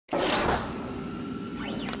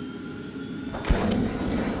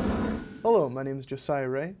Hello, my name is Josiah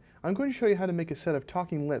Rea. I'm going to show you how to make a set of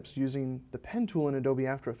talking lips using the pen tool in Adobe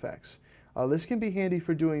After Effects. This can be handy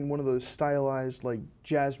for doing one of those stylized like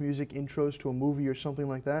jazz music intros to a movie or something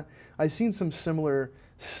like that. I've seen some similar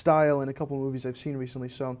style in a couple movies I've seen recently,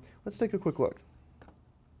 so let's take a quick look.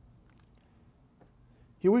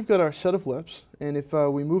 Here we've got our set of lips, and if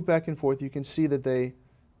we move back and forth, you can see that they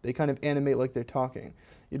kind of animate like they're talking.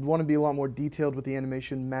 You'd want to be a lot more detailed with the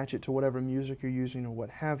animation, match it to whatever music you're using or what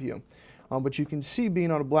have you. But you can see, being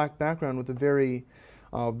on a black background with a very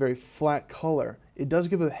flat color, it does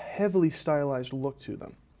give a heavily stylized look to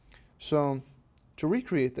them. So to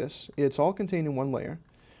recreate this, it's all contained in one layer.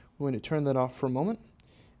 We're going to turn that off for a moment,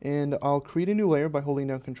 and I'll create a new layer by holding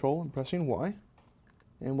down Control and pressing Y.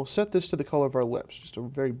 And we'll set this to the color of our lips, just a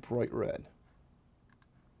very bright red.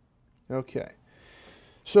 Okay.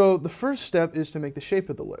 So the first step is to make the shape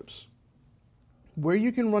of the lips. Where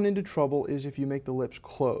you can run into trouble is if you make the lips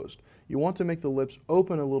closed. You want to make the lips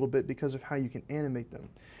open a little bit because of how you can animate them.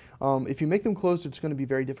 If you make them closed, it's going to be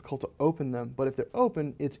very difficult to open them, but if they're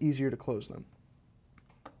open, it's easier to close them.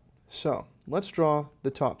 So let's draw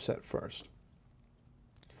the top set first.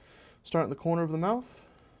 Start in the corner of the mouth,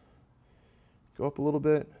 go up a little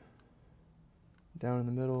bit, down in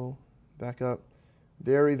the middle, back up.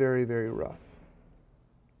 Very, very, very rough.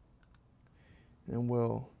 And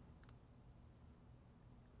we'll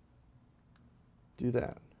do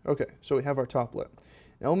that. Okay, so we have our top lip.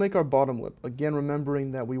 Now we'll make our bottom lip, again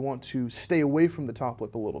remembering that we want to stay away from the top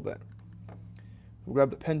lip a little bit. We'll grab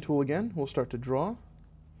the pen tool again, we'll start to draw.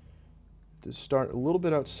 To start a little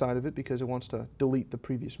bit outside of it because it wants to delete the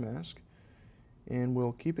previous mask. And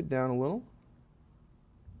we'll keep it down a little.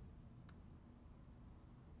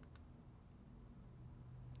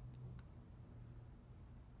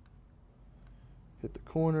 Hit the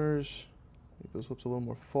corners, make those lips a little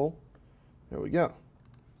more full. There we go.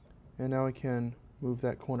 And now I can move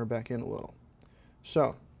that corner back in a little.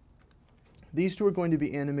 So these two are going to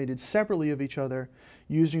be animated separately of each other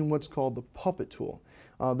using what's called the puppet tool.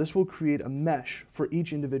 This will create a mesh for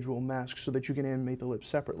each individual mask so that you can animate the lips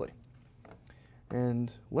separately.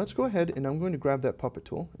 And let's go ahead, and I'm going to grab that puppet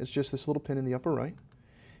tool. It's just this little pin in the upper right.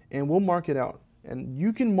 And we'll mark it out. And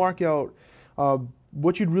you can mark out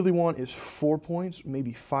what you'd really want is 4 points,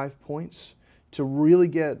 maybe 5 points, to really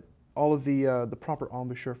get all of the proper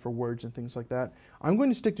embouchure for words and things like that. I'm going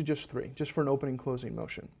to stick to just 3, just for an opening closing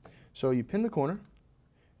motion. So you pin the corner,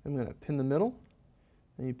 I'm going to pin the middle,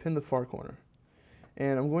 and you pin the far corner.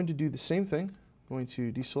 And I'm going to do the same thing. I'm going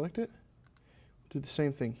to deselect it, do the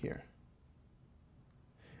same thing here.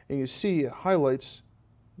 And you see it highlights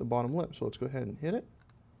the bottom lip, so let's go ahead and hit it.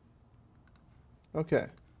 Okay,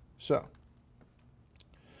 so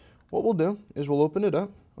what we'll do is we'll open it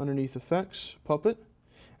up underneath Effects, Puppet,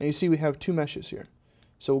 and you see we have 2 meshes here.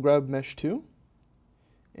 So we'll grab Mesh 2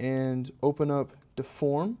 and open up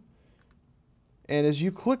Deform. And as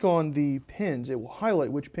you click on the pins, it will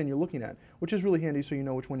highlight which pin you're looking at, which is really handy so you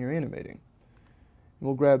know which one you're animating. And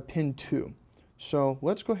we'll grab Pin 2. So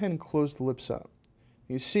let's go ahead and close the lips up.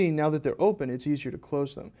 You see, now that they're open, it's easier to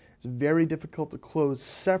close them. It's very difficult to close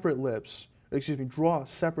separate lips, draw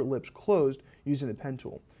separate lips closed using the pen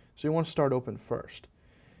tool. So you want to start open first.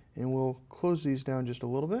 And we'll close these down just a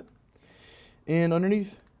little bit. And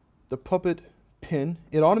underneath the puppet pin,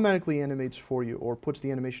 it automatically animates for you or puts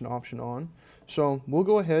the animation option on. So we'll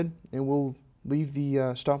go ahead and we'll leave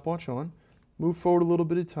the stopwatch on, move forward a little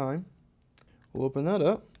bit of time. We'll open that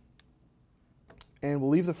up, and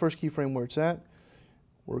we'll leave the first keyframe where it's at.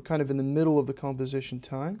 We're kind of in the middle of the composition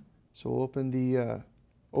time, so we'll open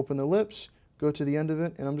the lips, go to the end of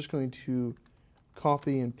it, and I'm just going to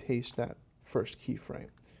copy and paste that first keyframe.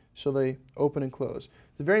 So they open and close.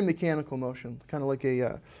 It's a very mechanical motion, kind of like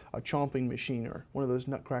a chomping machine or one of those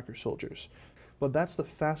nutcracker soldiers. But that's the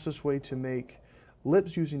fastest way to make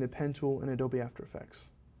lips using the pen tool in Adobe After Effects.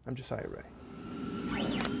 I'm Josiah Rea.